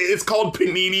 right? It's called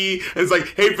Panini. It's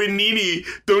like, hey Panini,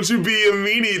 don't you be a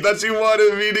meanie. Thought you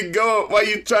wanted me to go. Why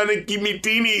you trying to keep me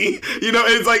teeny?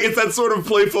 It's that sort of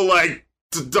playful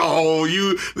oh,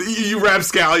 you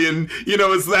rapscallion,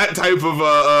 it's that type of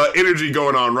energy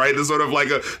going on, right? It's sort of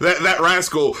that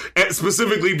rascal, and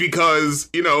specifically because,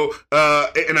 and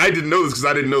I didn't know this because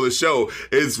I didn't know the show,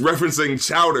 is referencing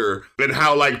Chowder and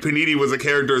how Panini was a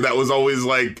character that was always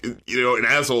an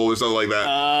asshole or something like that.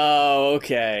 Oh,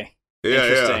 okay. Yeah,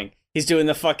 interesting. Yeah. He's doing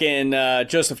the fucking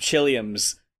Joseph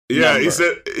Chilliams. Yeah, number. he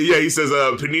says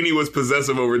Panini was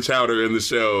possessive over Chowder in the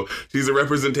show. She's a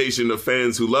representation of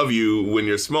fans who love you when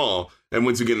you're small, and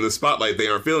once you get in the spotlight, they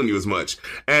aren't feeling you as much.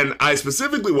 And I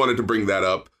specifically wanted to bring that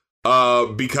up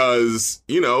because,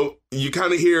 you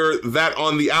kind of hear that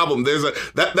on the album.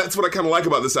 That's what I kind of like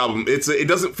about this album. It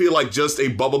doesn't feel like just a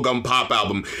bubblegum pop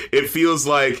album. It feels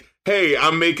like, hey,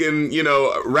 I'm making,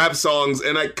 rap songs,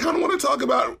 and I kind of want to talk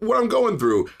about what I'm going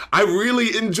through. I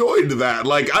really enjoyed that.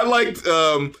 I liked,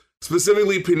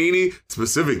 specifically Panini,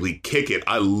 specifically Kick It.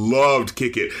 I loved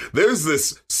Kick It. There's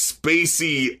this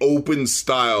spacey, open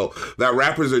style that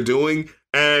rappers are doing,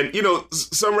 and,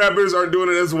 some rappers aren't doing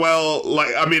it as well.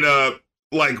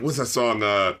 What's that song?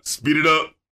 Speed It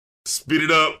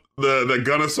Up. the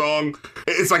Gunna song.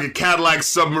 It's like a Cadillac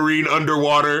submarine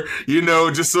underwater,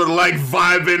 just sort of like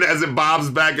vibing as it bobs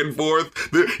back and forth.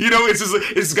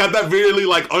 It's got that really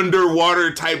like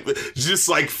underwater type, just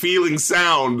like feeling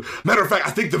sound. Matter of fact,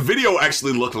 I think the video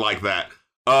actually looked like that.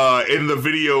 In the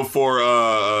video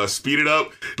for Speed It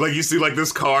Up, like you see like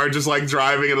this car just like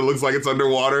driving and it looks like it's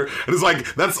underwater, and it's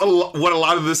like that's what a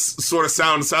lot of this sort of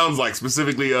sounds like,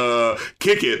 specifically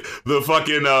Kick It, the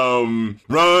fucking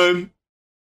run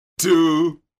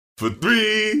 2 for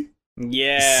 3.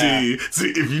 Yeah. See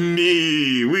if you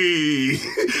need we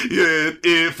yeah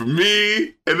it for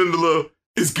me, and then the little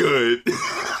it's good.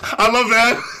 I love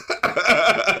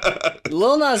that.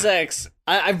 Lil Nas X,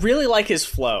 I really like his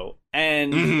flow.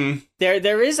 And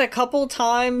there is a couple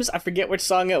times, I forget which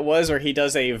song it was, where he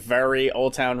does a very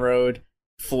Old Town Road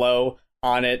flow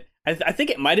on it. I think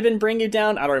it might have been Bring You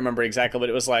Down. I don't remember exactly, but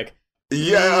it was like...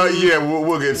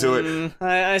 we'll get to it.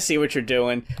 I see what you're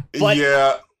doing. But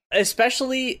yeah.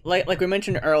 Especially, like we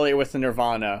mentioned earlier with the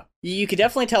Nirvana, you could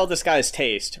definitely tell this guy's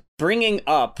taste. Bringing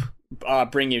up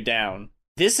Bring You Down.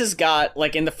 This has got,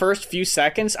 like, in the first few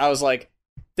seconds, I was like,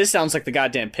 this sounds like the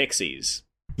goddamn Pixies.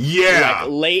 Yeah.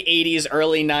 Like late 80s,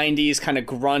 early 90s kind of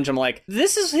grunge. I'm like,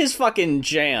 this is his fucking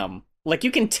jam. Like, you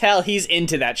can tell he's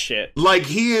into that shit. Like,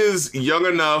 he is young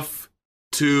enough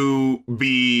to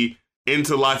be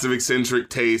into lots of eccentric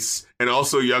tastes, and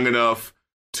also young enough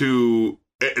to,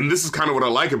 and this is kind of what I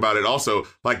like about it also,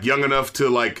 like, young enough to,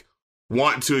 like,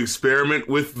 want to experiment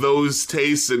with those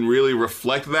tastes and really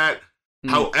reflect that.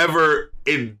 However,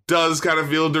 it does kind of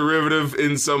feel derivative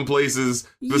in some places,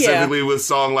 specifically with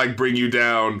song like Bring You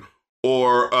Down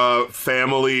or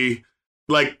Family.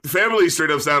 Like, Family straight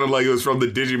up sounded like it was from the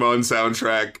Digimon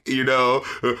soundtrack,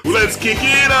 Let's kick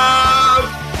it up,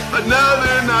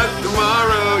 another night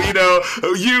tomorrow,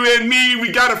 you and me,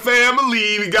 we got a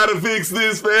family, we gotta fix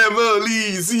this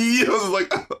family, see? I was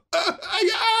like, all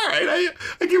right,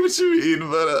 I get what you mean,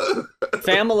 but...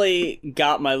 Family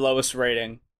got my lowest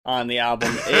rating on the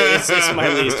album. It's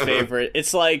my least favorite.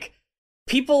 It's like,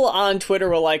 people on Twitter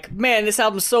were like, man, this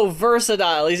album's so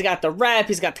versatile. He's got the rap,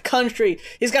 he's got the country,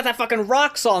 he's got that fucking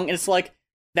rock song. And it's like,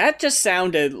 that just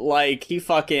sounded like he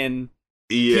drove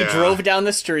down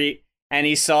the street and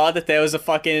he saw that there was a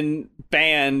fucking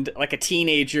band, like a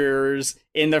teenagers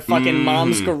in their fucking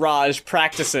mom's garage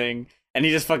practicing, and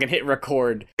he just fucking hit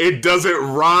record. It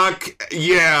doesn't rock.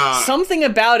 Yeah. Something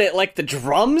about it, like the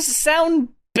drums sound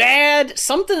bad,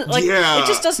 something like it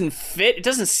just doesn't fit. It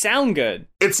doesn't sound good.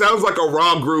 It sounds like a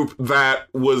raw group that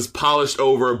was polished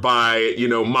over by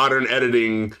modern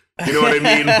editing, you know what I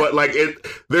mean? But like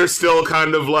they're still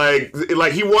kind of like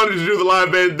he wanted to do the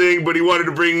live band thing, but he wanted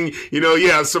to bring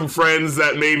some friends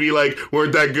that maybe like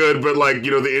weren't that good, but like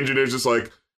the engineer's just like,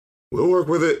 we'll work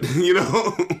with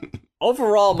it.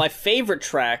 Overall, my favorite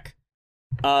track,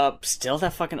 still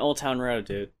that fucking Old Town Road,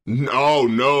 dude. Oh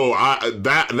no,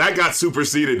 that got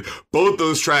superseded. Both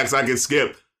those tracks I can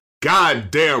skip.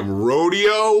 Goddamn,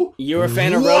 Rodeo. You were a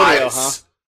fan of Rodeo, huh?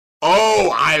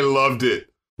 Oh, I loved it.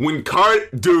 When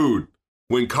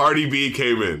Cardi B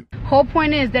came in. Whole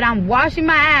point is that I'm washing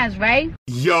my ass, right?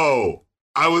 Yo,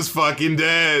 I was fucking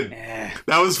dead.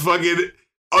 That was fucking.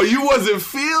 Oh, you wasn't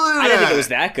feeling that. I didn't think it was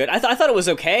that good. I thought it was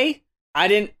okay. I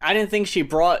didn't think she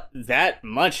brought that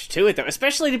much to it, though,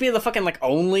 especially to be the fucking like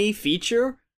only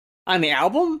feature on the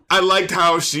album. I liked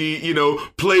how she,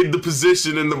 played the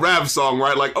position in the rap song,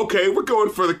 right? Like, okay, we're going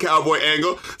for the cowboy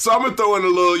angle, so I'm gonna throw in a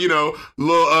little,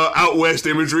 out west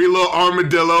imagery, little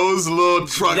armadillos, little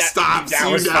truck stops. That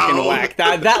was fucking whack.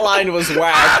 That line was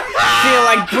whack. Feel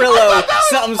like Brillo,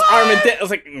 something's armadillo. I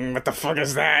was like, what the fuck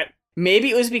is that? Maybe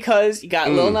it was because you got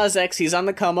Lil Nas X, he's on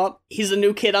the come up, he's a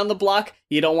new kid on the block,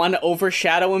 you don't want to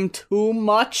overshadow him too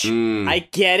much, I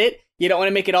get it, you don't want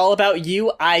to make it all about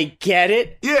you, I get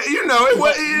it. Yeah,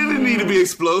 it didn't need to be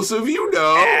explosive,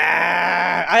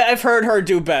 I've heard her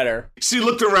do better. She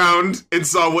looked around and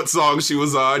saw what song she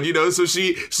was on, so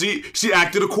she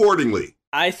acted accordingly.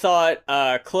 I thought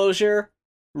Closure,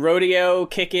 Rodeo,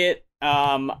 Kick It,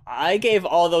 I gave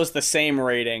all those the same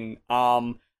rating.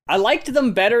 I liked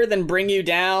them better than Bring You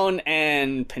Down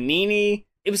and Panini.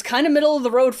 It was kind of middle of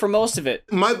the road for most of it.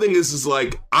 My thing is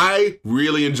like, I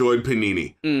really enjoyed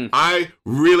Panini. I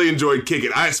really enjoyed Kick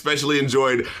It. I especially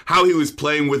enjoyed how he was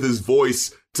playing with his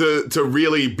voice to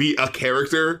really be a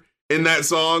character in that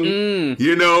song.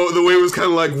 You know, the way it was kind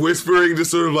of like whispering,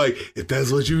 just sort of like, if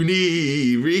that's what you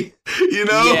need, you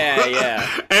know? Yeah.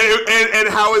 and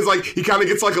how it's like, he kind of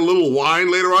gets like a little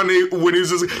whine later on when he's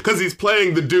just, because he's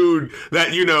playing the dude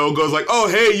that, you know, goes like, oh,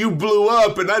 hey, you blew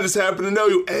up, and I just happen to know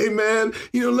you. Hey, man,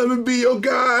 you know, let me be your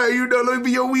guy, you know, let me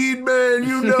be your weed man,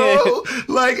 you know?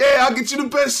 Like, hey, I'll get you the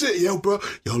best shit. Yo, bro,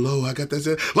 yo, Lo, I got that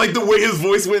shit. Like, the way his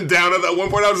voice went down at that one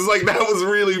point, I was just like, that was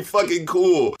really fucking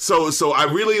cool. So I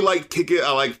really like Kick It,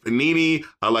 I like Panini,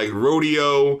 I like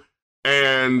Rodeo,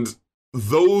 and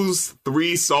those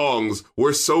 3 songs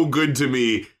were so good to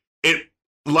me.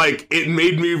 It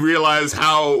made me realize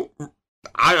how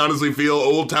I honestly feel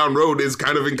Old Town Road is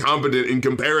kind of incompetent in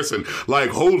comparison. Like,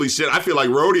 holy shit, I feel like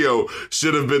Rodeo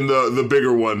should have been the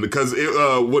bigger one, because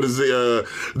what is it,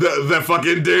 that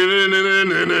fucking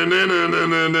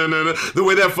the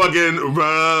way that fucking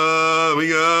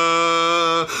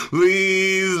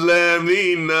please let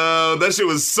me know, that shit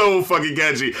was so fucking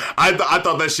catchy. I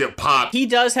thought that shit popped. He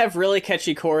does have really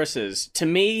catchy choruses. To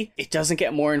me, it doesn't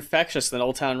get more infectious than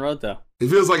Old Town Road, though. It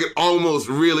feels like it almost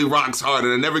really rocks hard,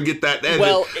 and I never get that edge.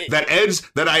 That edge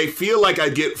that I feel like I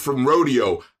get from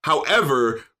Rodeo.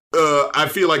 However, I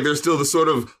feel like there's still the sort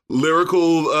of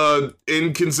lyrical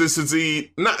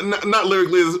inconsistency, not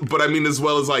lyrically, but I mean as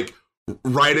well as like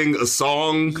writing a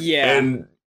song and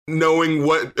knowing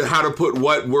how to put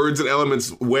what words and elements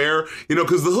where, you know,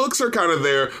 because the hooks are kind of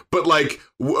there, but like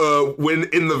when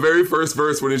in the very first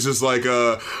verse, when it's just like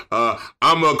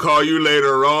I'ma call you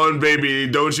later on, baby,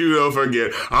 don't you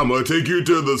forget, I'ma take you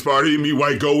to this party, me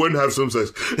white Goin, have some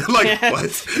sex. Like,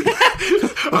 what?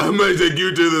 I'ma take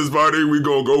you to this party, we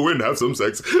gonna go and have some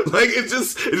sex. Like, it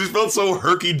just felt so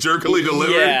herky-jerkily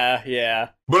delivered. Yeah.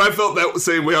 But I felt that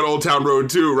same way on Old Town Road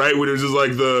too, right? When it was just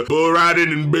like the bull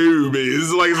riding and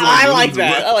boobies. I like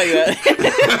that.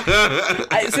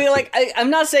 I see, like,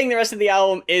 I'm not saying the rest of the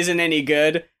album isn't any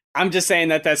good. I'm just saying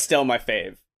that that's still my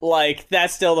fave. Like,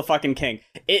 that's still the fucking king.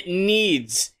 It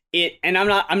needs it, and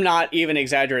I'm not even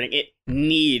exaggerating. It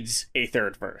needs a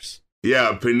third verse.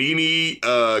 Yeah, Panini,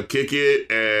 Kick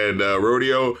It, and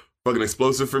Rodeo, fucking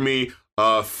explosive for me.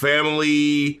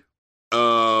 Family,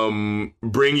 Bring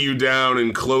You Down,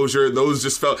 and Closure. Those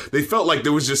just felt like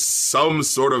there was just some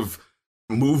sort of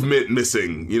movement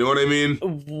missing. You know what I mean?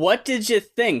 What did you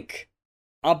think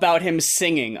about him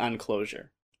singing on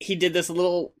Closure? He did this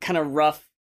little kind of rough,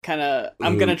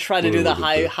 I'm gonna try to do the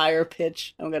higher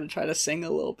pitch. I'm gonna try to sing a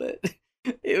little bit.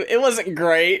 It wasn't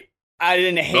great. I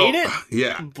didn't hate it.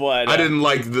 Yeah, but I didn't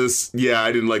like this. Yeah,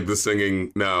 I didn't like the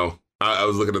singing. No, I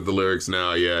was looking at the lyrics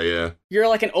now. Yeah. You're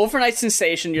like an overnight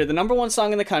sensation. You're the #1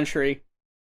 song in the country.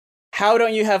 How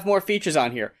don't you have more features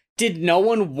on here? Did no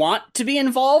one want to be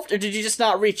involved, or did you just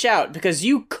not reach out? Because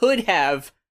you could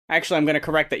have. Actually, I'm going to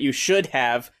correct that. You should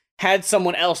have had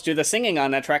someone else do the singing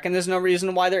on that track, and there's no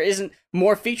reason why there isn't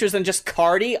more features than just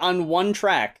Cardi on one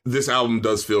track. This album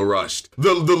does feel rushed.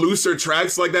 The looser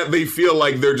tracks like that, they feel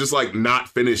like they're just like not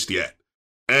finished yet.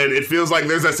 And it feels like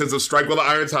there's that sense of strike while the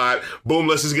iron's hot. Boom,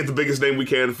 let's just get the biggest name we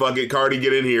can. Fuck it, Cardi,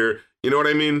 get in here. You know what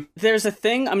I mean? There's a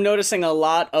thing I'm noticing a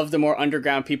lot of the more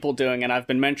underground people doing, and I've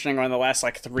been mentioning on the last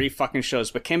like 3 fucking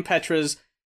shows, but Kim Petras,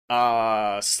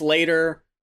 Slater,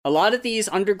 a lot of these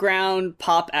underground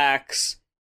pop acts,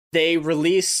 they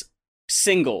release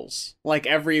singles like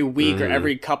every week or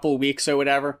every couple weeks or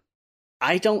whatever.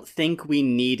 I don't think we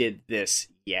needed this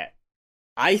yet.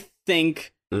 I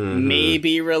think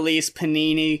maybe release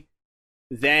Panini,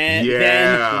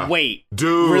 then wait.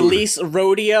 Dude. Release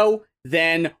Rodeo,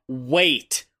 then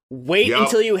wait. Wait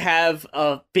until you have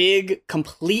a big,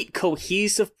 complete,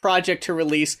 cohesive project to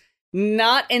release.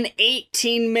 Not an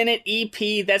 18-minute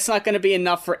EP. That's not going to be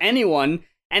enough for anyone.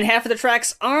 And half of the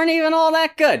tracks aren't even all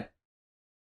that good.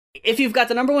 If you've got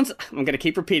the #1, I'm going to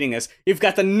keep repeating this. You've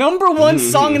got the #1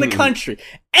 song in the country.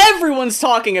 Everyone's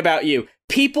talking about you.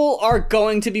 People are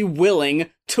going to be willing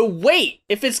to wait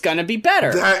if it's going to be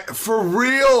better. That, for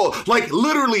real. Like,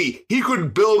 literally, he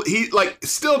could build,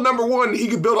 still #1, he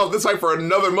could build off this hype for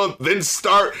another month, then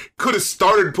could have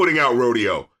started putting out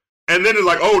Rodeo. And then it's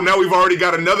like, oh, now we've already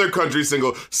got another country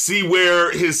single. See where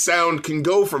his sound can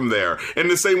go from there. In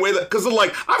the same way that, because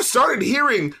like, I've started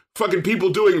hearing fucking people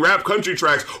doing rap country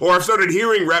tracks, or I've started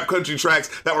hearing rap country tracks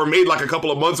that were made like a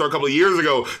couple of months or a couple of years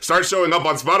ago start showing up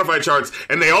on Spotify charts,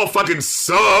 and they all fucking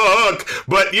suck.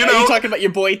 But, you know. Are you talking about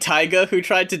your boy Tyga who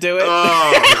tried to do it?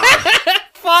 Oh,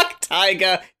 fuck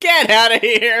Tyga. Get out of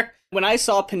here. When I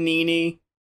saw Panini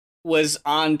was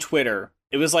on Twitter,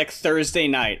 it was like Thursday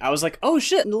night. I was like, oh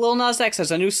shit, Lil Nas X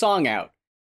has a new song out.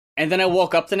 And then I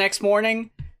woke up the next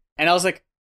morning, and I was like,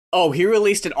 oh, he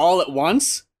released it all at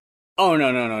once? Oh,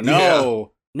 no. Yeah.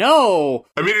 No.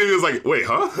 Immediately was like, wait,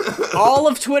 huh? All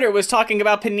of Twitter was talking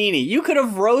about Panini. You could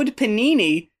have rode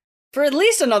Panini for at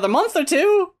least another month or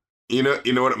two. You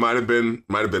know what it might have been?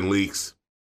 Might have been leaks.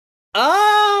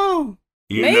 Oh,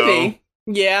 You maybe. know?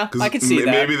 Yeah, I could see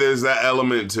that. Maybe there's that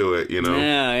element to it, you know?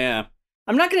 Yeah.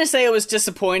 I'm not going to say I was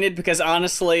disappointed because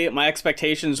honestly, my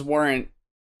expectations weren't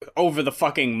over the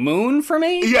fucking moon for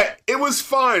me. Yeah, it was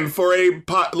fine for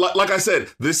like I said,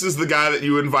 this is the guy that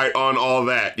you invite on all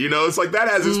that. You know, it's like that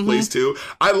has its place too.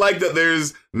 I like that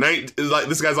there's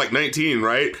this guy's like 19,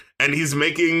 right? And he's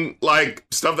making like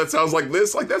stuff that sounds like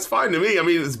this. Like that's fine to me. I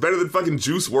mean, it's better than fucking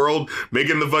Juice WRLD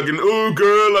making the fucking, oh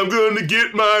girl, I'm gonna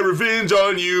get my revenge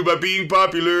on you by being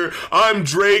popular. I'm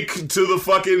Drake to the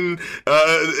fucking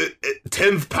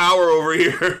 10th power over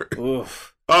here.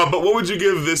 Oof. But what would you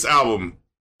give this album?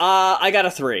 I got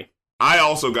a 3. I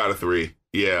also got a 3.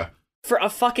 Yeah. For a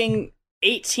fucking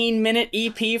 18-minute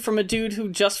EP from a dude who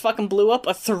just fucking blew up,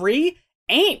 a 3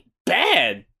 ain't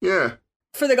bad. Yeah.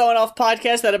 For the Going Off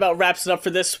podcast, that about wraps it up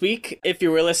for this week. If you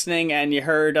were listening and you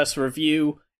heard us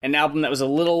review an album that was a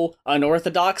little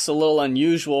unorthodox, a little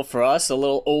unusual for us, a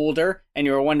little older, and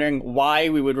you were wondering why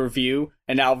we would review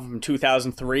an album from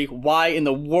 2003, why in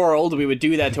the world we would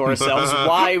do that to ourselves,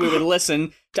 why we would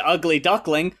listen to Ugly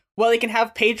Duckling, well, you can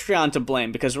have Patreon to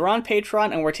blame, because we're on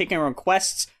Patreon and we're taking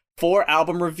requests for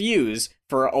album reviews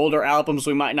for older albums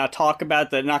we might not talk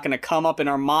about, that are not going to come up in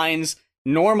our minds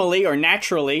normally or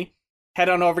naturally. Head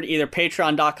on over to either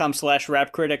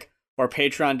patreon.com/rapcritic or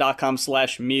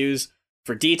patreon.com/muse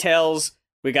for details.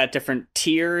 We got different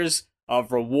tiers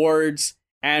of rewards,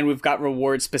 and we've got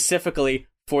rewards specifically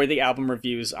for the album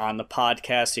reviews on the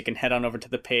podcast. You can head on over to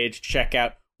the page, check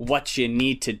out what you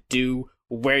need to do,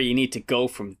 where you need to go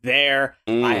from there.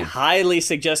 I highly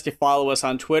suggest you follow us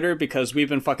on Twitter because we've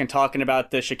been fucking talking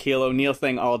about the Shaquille O'Neal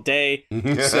thing all day.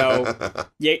 So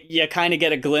you kind of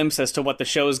get a glimpse as to what the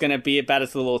show is going to be about.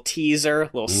 It's a little teaser, a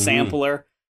little sampler.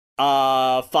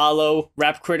 Follow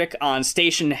Rap Critic on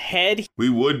Station Head. We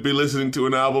would be listening to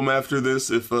an album after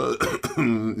this if,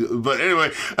 but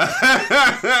anyway.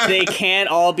 They can't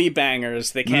all be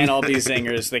bangers. They can't all be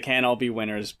zingers. They can't all be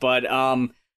winners. But,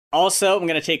 also, I'm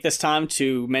going to take this time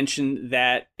to mention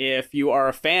that if you are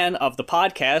a fan of the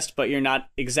podcast, but you're not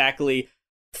exactly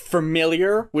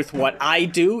familiar with what I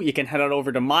do, you can head on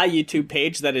over to my YouTube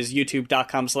page. That is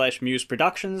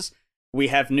youtube.com/museproductions. We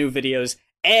have new videos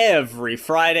every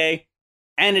Friday.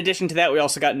 And in addition to that, we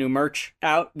also got new merch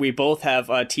out. We both have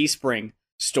Teespring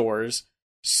stores.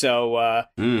 So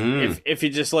if you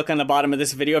just look on the bottom of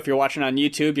this video, if you're watching on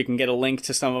YouTube, you can get a link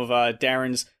to some of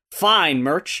Darren's fine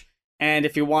merch. And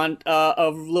if you want a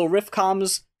little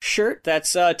Riffcoms shirt,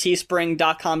 that's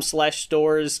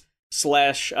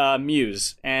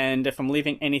teespring.com/stores/muse. And if I'm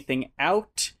leaving anything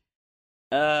out,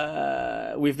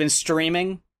 we've been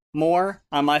streaming more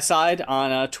on my side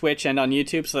on Twitch and on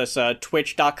YouTube. So that's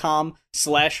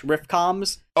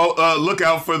twitch.com/riffcoms. Oh, look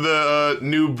out for the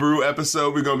new Brew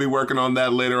episode. We're going to be working on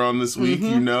that later on this week,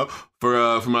 you know,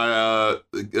 for my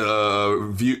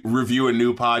review a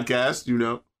new podcast, you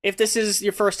know. If this is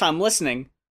your first time listening,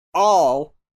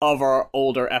 all of our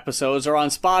older episodes are on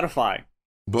Spotify.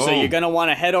 Boom. So you're going to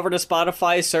want to head over to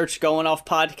Spotify, search Going Off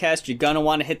Podcast. You're going to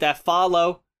want to hit that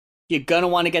follow. You're going to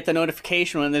want to get the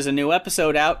notification when there's a new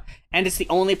episode out. And it's the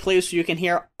only place where you can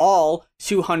hear all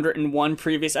 201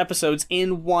 previous episodes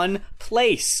in one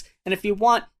place. And if you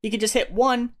want, you can just hit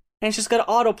one and it's just going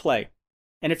to autoplay.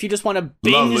 And if you just want to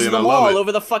binge them all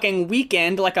over the fucking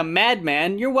weekend like a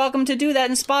madman, you're welcome to do that,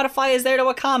 and Spotify is there to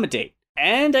accommodate.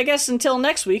 And I guess until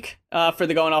next week, for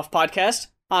the Going Off podcast,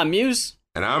 I'm Muse.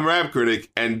 And I'm Rap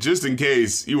Critic, and just in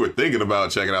case you were thinking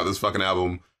about checking out this fucking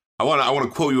album, I want to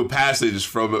quote you a passage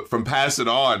from Pass It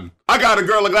On. I got a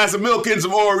girl a glass of milk and some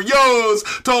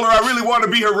Oreos. Told her I really want to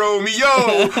be her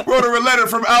Romeo. Wrote her a letter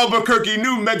from Albuquerque,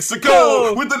 New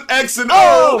Mexico, with an X and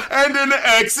O and an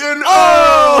X and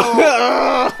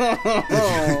O.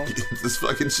 Get this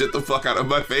fucking shit the fuck out of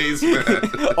my face, man.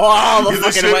 All the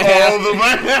fucking way.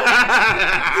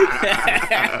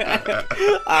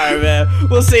 All right, man.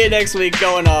 We'll see you next week.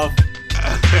 Going Off.